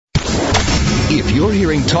If you're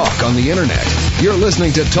hearing talk on the internet, you're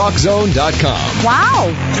listening to TalkZone.com.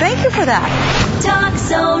 Wow, thank you for that.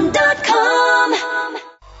 TalkZone.com.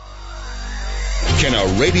 Can a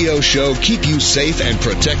radio show keep you safe and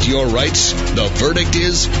protect your rights? The verdict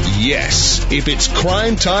is yes, if it's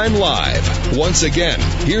Crime Time Live. Once again,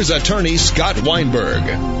 here's attorney Scott Weinberg.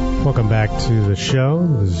 Welcome back to the show.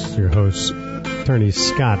 This is your host, attorney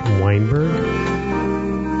Scott Weinberg.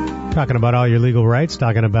 Talking about all your legal rights,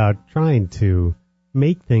 talking about trying to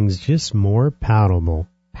make things just more palatable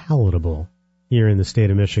here in the state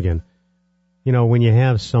of Michigan. You know, when you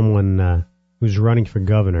have someone who's running for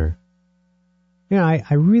governor,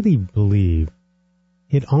 I really believe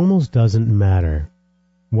it almost doesn't matter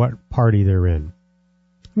what party they're in.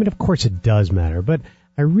 I mean, of course it does matter, but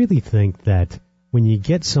I really think that when you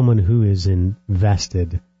get someone who is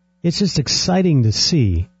invested, it's just exciting to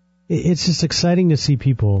see. It's just exciting to see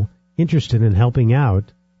people interested in helping out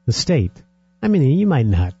the state. I mean, you might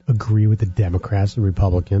not agree with the Democrats or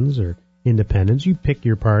Republicans or independents. You pick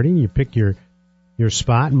your party, you pick your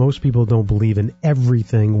spot. Most people don't believe in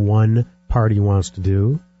everything one party wants to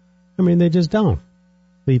do. I mean, they just don't.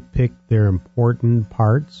 They pick their important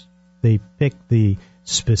parts. They pick the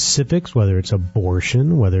specifics, whether it's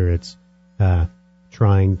abortion, whether it's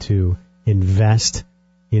trying to invest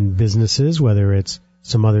in businesses, whether it's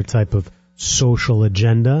some other type of social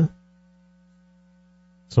agenda,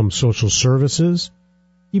 some social services.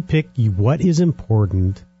 You pick what is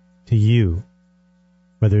important to you,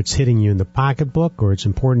 whether it's hitting you in the pocketbook or it's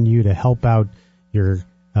important to you to help out your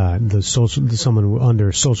someone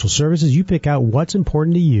under social services. You pick out what's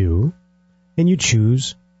important to you, and you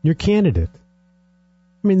choose your candidate.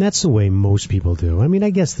 I mean, that's the way most people do. I mean,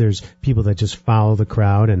 I guess there's people that just follow the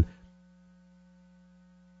crowd and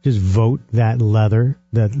just vote that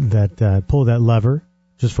pull that lever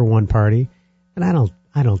just for one party. And I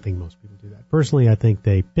don't think most people do that. Personally, I think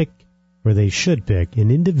they pick, or they should pick,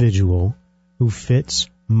 an individual who fits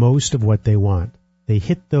most of what they want. They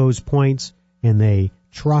hit those points and they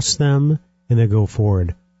trust them and they go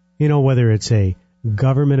forward. You know, whether it's a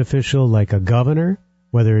government official like a governor,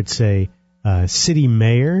 whether it's a city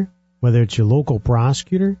mayor, whether it's your local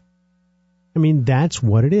prosecutor. I mean, that's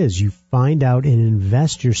what it is. You find out and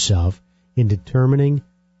invest yourself in determining,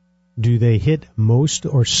 do they hit most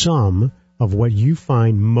or some of what you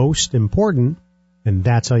find most important, and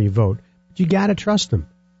that's how you vote. But you got to trust them.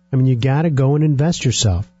 I mean, you got to go and invest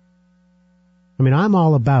yourself. I mean, I'm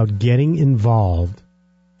all about getting involved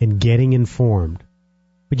and getting informed,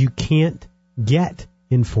 but you can't get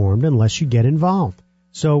informed unless you get involved.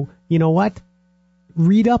 So, you know what?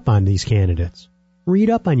 Read up on these candidates. Read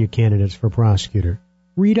up on your candidates for prosecutor.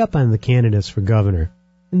 Read up on the candidates for governor.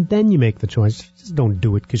 And then you make the choice. Just don't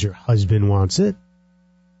do it because your husband wants it.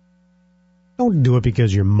 Don't do it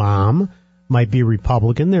because your mom might be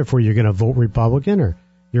Republican, therefore you're going to vote Republican, or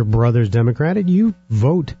your brother's Democratic. You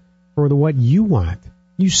vote for what you want.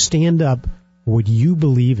 You stand up for what you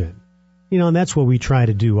believe in. You know, and that's what we try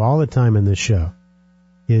to do all the time in this show,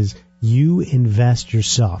 is you invest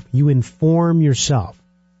yourself. You inform yourself.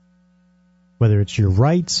 Whether it's your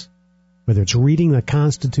rights, whether it's reading the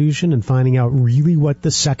Constitution and finding out really what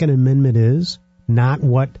the Second Amendment is, not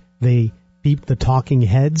what the talking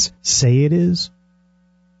heads say it is.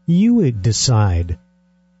 You would decide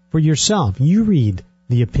for yourself. You read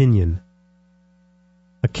the opinion,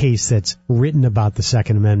 a case that's written about the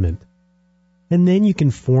Second Amendment. And then you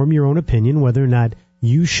can form your own opinion whether or not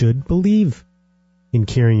you should believe in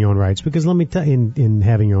carrying your own rights. Because let me tell you, in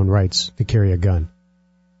having your own rights to carry a gun.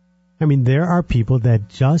 I mean, there are people that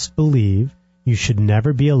just believe you should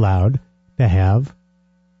never be allowed to have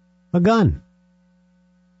a gun.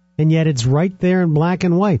 And yet it's right there in black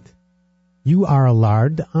and white. You are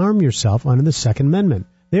allowed to arm yourself under the Second Amendment.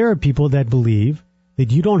 There are people that believe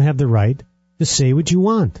that you don't have the right to say what you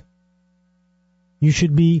want. You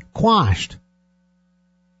should be quashed.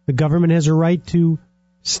 The government has a right to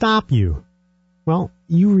stop you. Well,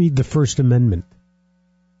 you read the First Amendment.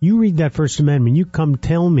 You read that First Amendment. You come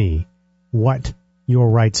tell me what your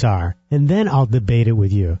rights are, and then I'll debate it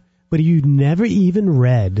with you. But you've never even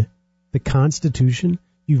read the Constitution.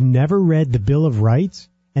 You've never read the Bill of Rights,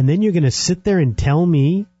 and then you're going to sit there and tell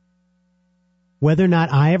me whether or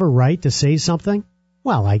not I have a right to say something?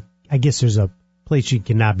 Well, I guess there's a place you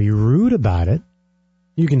cannot be rude about it.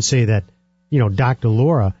 You can say that, Dr.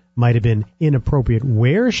 Laura might have been inappropriate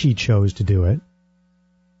where she chose to do it,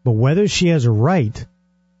 but whether she has a right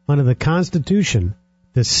under the Constitution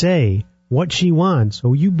to say what she wants,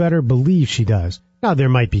 oh, you better believe she does. Now, there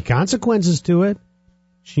might be consequences to it.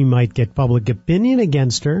 She might get public opinion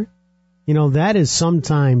against her. That is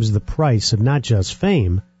sometimes the price of not just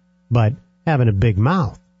fame, but having a big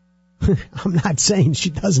mouth. I'm not saying she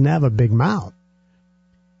doesn't have a big mouth.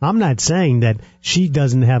 I'm not saying that she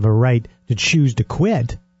doesn't have a right to choose to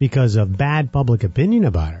quit because of bad public opinion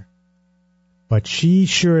about her. But she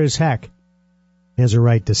sure as heck has a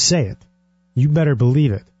right to say it. You better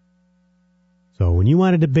believe it. So when you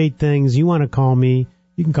want to debate things, you want to call me,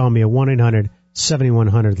 you can call me at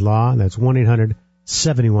 1-800-7100-LAW. That's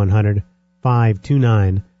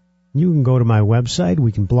 1-800-7100-529. You can go to my website.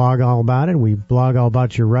 We can blog all about it. We blog all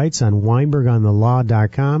about your rights on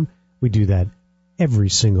WeinbergOnTheLaw.com. We do that every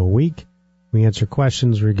single week. We answer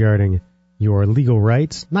questions regarding your legal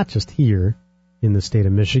rights, not just here in the state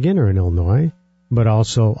of Michigan or in Illinois, but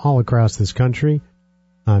also all across this country.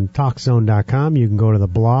 On TalkZone.com, you can go to the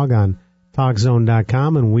blog on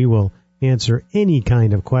TalkZone.com, and we will answer any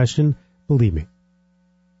kind of question. Believe me,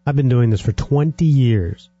 I've been doing this for 20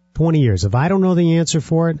 years. 20 years. If I don't know the answer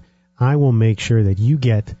for it, I will make sure that you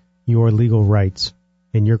get your legal rights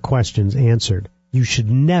and your questions answered. You should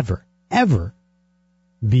never, ever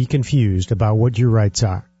be confused about what your rights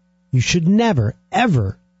are. You should never,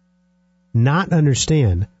 ever not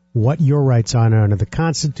understand what your rights are under the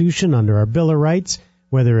Constitution, under our Bill of Rights,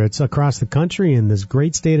 whether it's across the country in this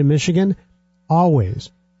great state of Michigan. Always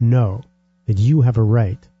know that you have a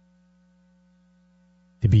right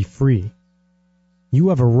to be free. You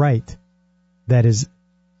have a right that is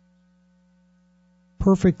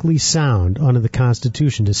perfectly sound under the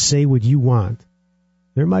Constitution to say what you want.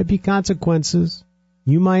 There might be consequences.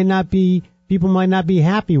 People might not be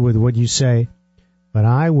happy with what you say, but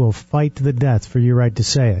I will fight to the death for your right to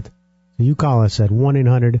say it. So you call us at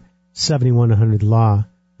 1-800-7100-LAW.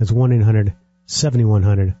 That's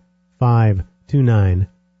 1-800-7100-529.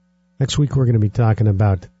 Next week we're going to be talking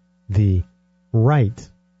about the right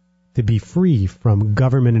to be free from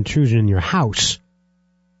government intrusion in your house.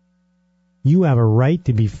 You have a right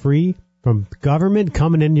to be free from government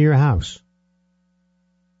coming into your house.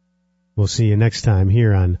 We'll see you next time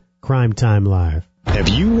here on Crime Time Live. Have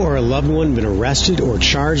you or a loved one been arrested or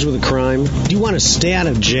charged with a crime? Do you want to stay out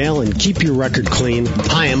of jail and keep your record clean?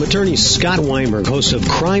 Hi, I'm attorney Scott Weinberg, host of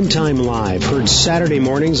Crime Time Live, heard Saturday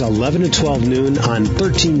mornings 11 to 12 noon on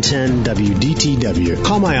 1310 WDTW.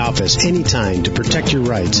 Call my office anytime to protect your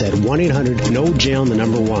rights at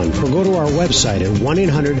 1-800-NO-JAIL1 or go to our website at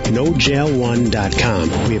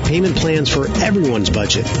 1-800-NOJAIL1.com. We have payment plans for everyone's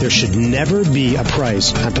budget. There should never be a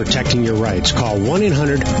price on protecting your rights. Call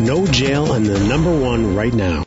 1-800-NO-JAIL and the number 1 right now.